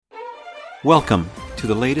Welcome to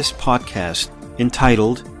the latest podcast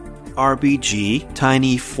entitled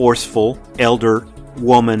RBG-Tiny Forceful Elder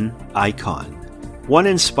Woman Icon. One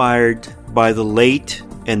inspired by the late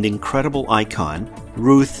and incredible icon,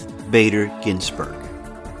 Ruth Bader Ginsburg.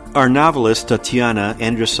 Our novelist, Tatiana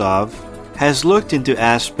Andrusov, has looked into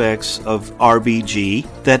aspects of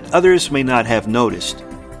RBG that others may not have noticed.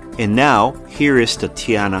 And now, here is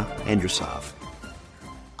Tatiana Andrusov.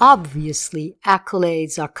 Obviously,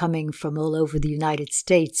 accolades are coming from all over the United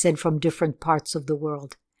States and from different parts of the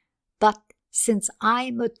world. But since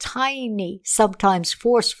I'm a tiny, sometimes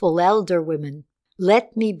forceful elder woman,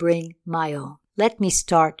 let me bring my own. Let me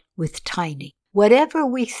start with tiny. Whatever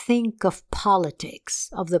we think of politics,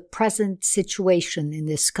 of the present situation in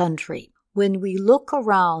this country, when we look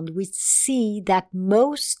around, we see that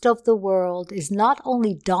most of the world is not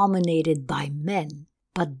only dominated by men,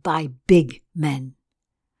 but by big men.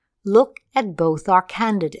 Look at both our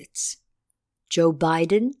candidates. Joe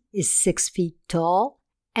Biden is 6 feet tall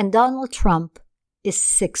and Donald Trump is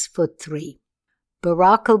 6'3".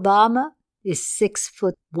 Barack Obama is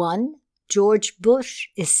 6'1", George Bush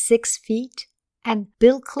is 6 feet, and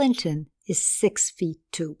Bill Clinton is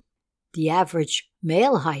 6'2". The average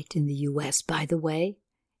male height in the U.S., by the way,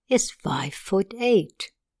 is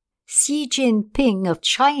 5'8". Xi Jinping of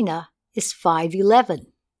China is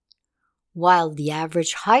 5'11", while the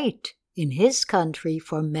average height in his country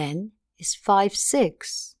for men is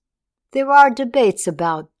 5'6". There are debates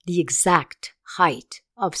about the exact height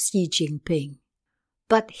of Xi Jinping,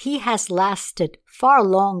 but he has lasted far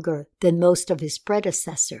longer than most of his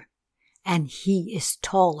predecessor, and he is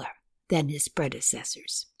taller than his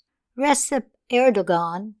predecessors. Recep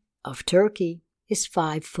Erdogan of Turkey is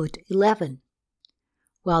 5'11",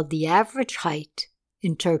 while the average height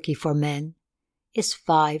in Turkey for men is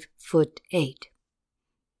 5'8".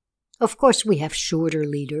 Of course, we have shorter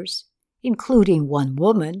leaders, including one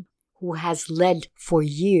woman who has led for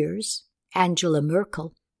years, Angela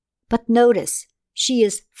Merkel. But notice, she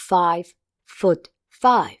is 5'5",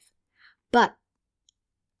 but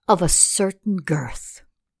of a certain girth,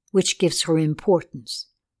 which gives her importance.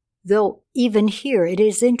 Though even here it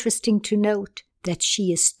is interesting to note that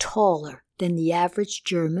she is taller than the average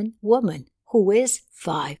German woman, who is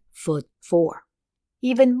 5'4".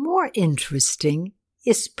 Even more interesting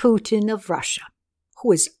is Putin of Russia,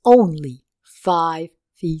 who is only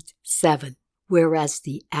 5'7", whereas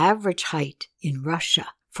the average height in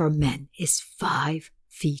Russia for men is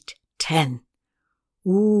 5'10".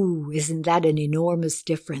 Ooh, isn't that an enormous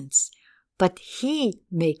difference? But he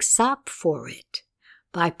makes up for it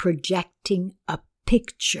by projecting a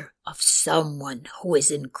picture of someone who is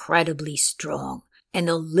incredibly strong, an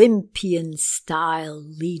Olympian-style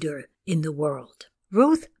leader in the world.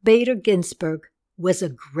 Ruth Bader Ginsburg was a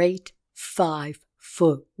great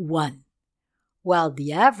 5'1", while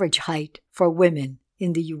the average height for women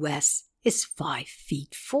in the U.S. is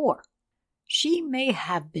 5'4". She may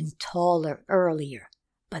have been taller earlier,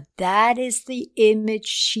 but that is the image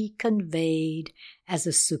she conveyed as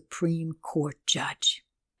a Supreme Court judge.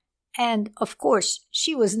 And, of course,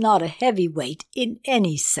 she was not a heavyweight in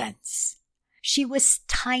any sense. She was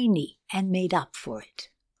tiny and made up for it.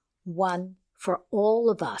 One for all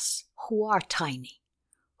of us who are tiny,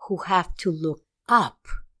 who have to look up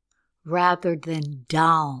rather than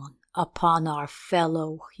down upon our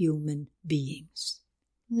fellow human beings.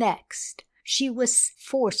 Next, she was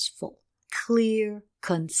forceful, clear,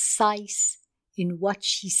 concise in what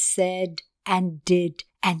she said and did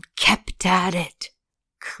and kept at it.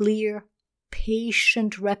 Clear,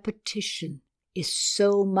 patient repetition is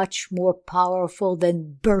so much more powerful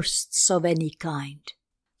than bursts of any kind.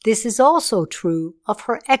 This is also true of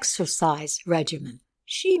her exercise regimen.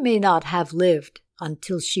 She may not have lived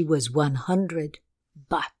until she was 100,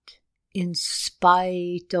 but in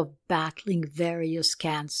spite of battling various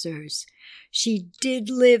cancers, she did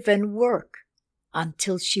live and work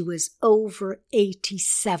until she was over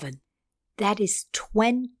 87. That is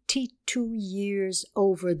 22 years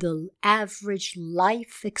over the average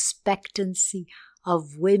life expectancy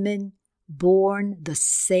of women born the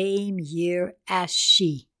same year as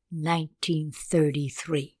she,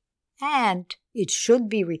 1933. And it should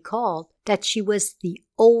be recalled that she was the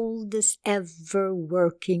oldest ever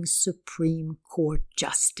working Supreme Court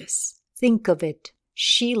justice. Think of it.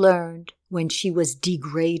 She learned when she was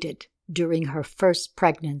degraded during her first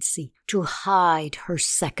pregnancy to hide her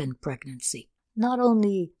second pregnancy. Not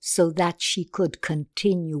only so that she could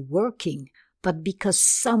continue working, but because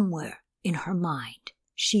somewhere in her mind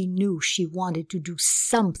she knew she wanted to do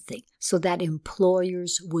something so that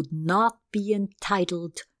employers would not be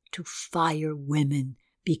entitled to fire women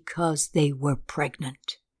because they were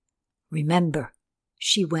pregnant. Remember,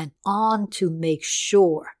 she went on to make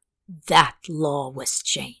sure that law was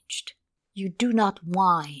changed. You do not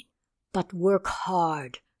whine, but work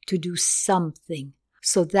hard to do something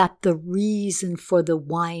so that the reason for the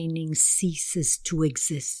whining ceases to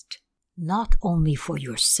exist, not only for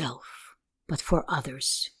yourself, but for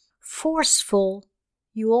others. Forceful,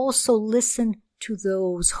 you also listen to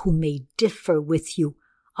those who may differ with you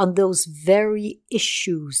on those very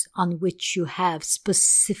issues on which you have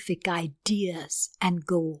specific ideas and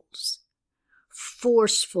goals.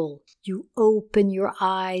 Forceful, you open your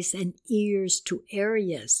eyes and ears to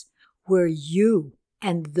areas where you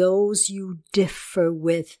and those you differ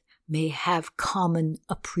with may have common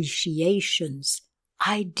appreciations,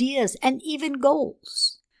 ideas, and even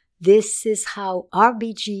goals. This is how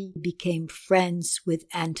RBG became friends with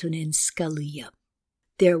Antonin Scalia.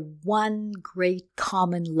 Their one great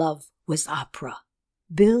common love was opera.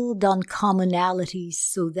 Build on commonalities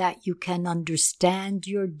so that you can understand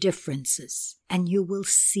your differences, and you will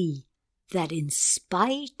see that in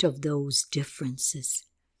spite of those differences,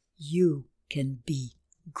 you can be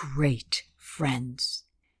great friends.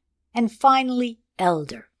 And finally,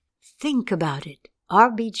 elder. Think about it.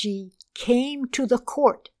 RBG came to the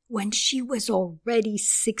court when she was already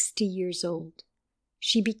 60 years old.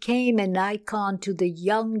 She became an icon to the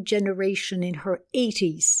young generation in her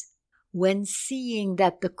 80s when, seeing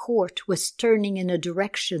that the court was turning in a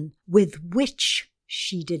direction with which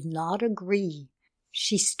she did not agree,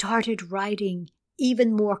 she started writing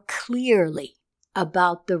even more clearly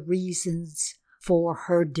about the reasons for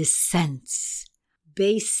her dissents,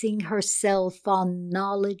 basing herself on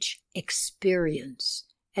knowledge, experience,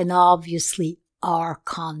 and obviously our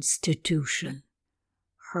Constitution.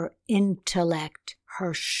 Her intellect,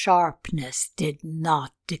 her sharpness did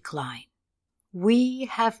not decline. We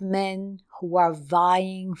have men who are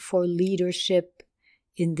vying for leadership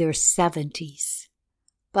in their 70s,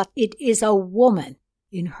 but it is a woman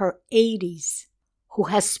in her 80s who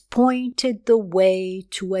has pointed the way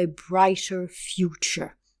to a brighter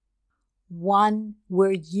future, one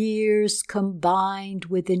where years combined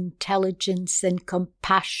with intelligence and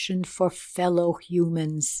compassion for fellow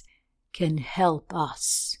humans can help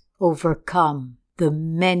us overcome the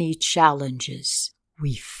many challenges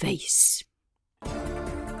we face.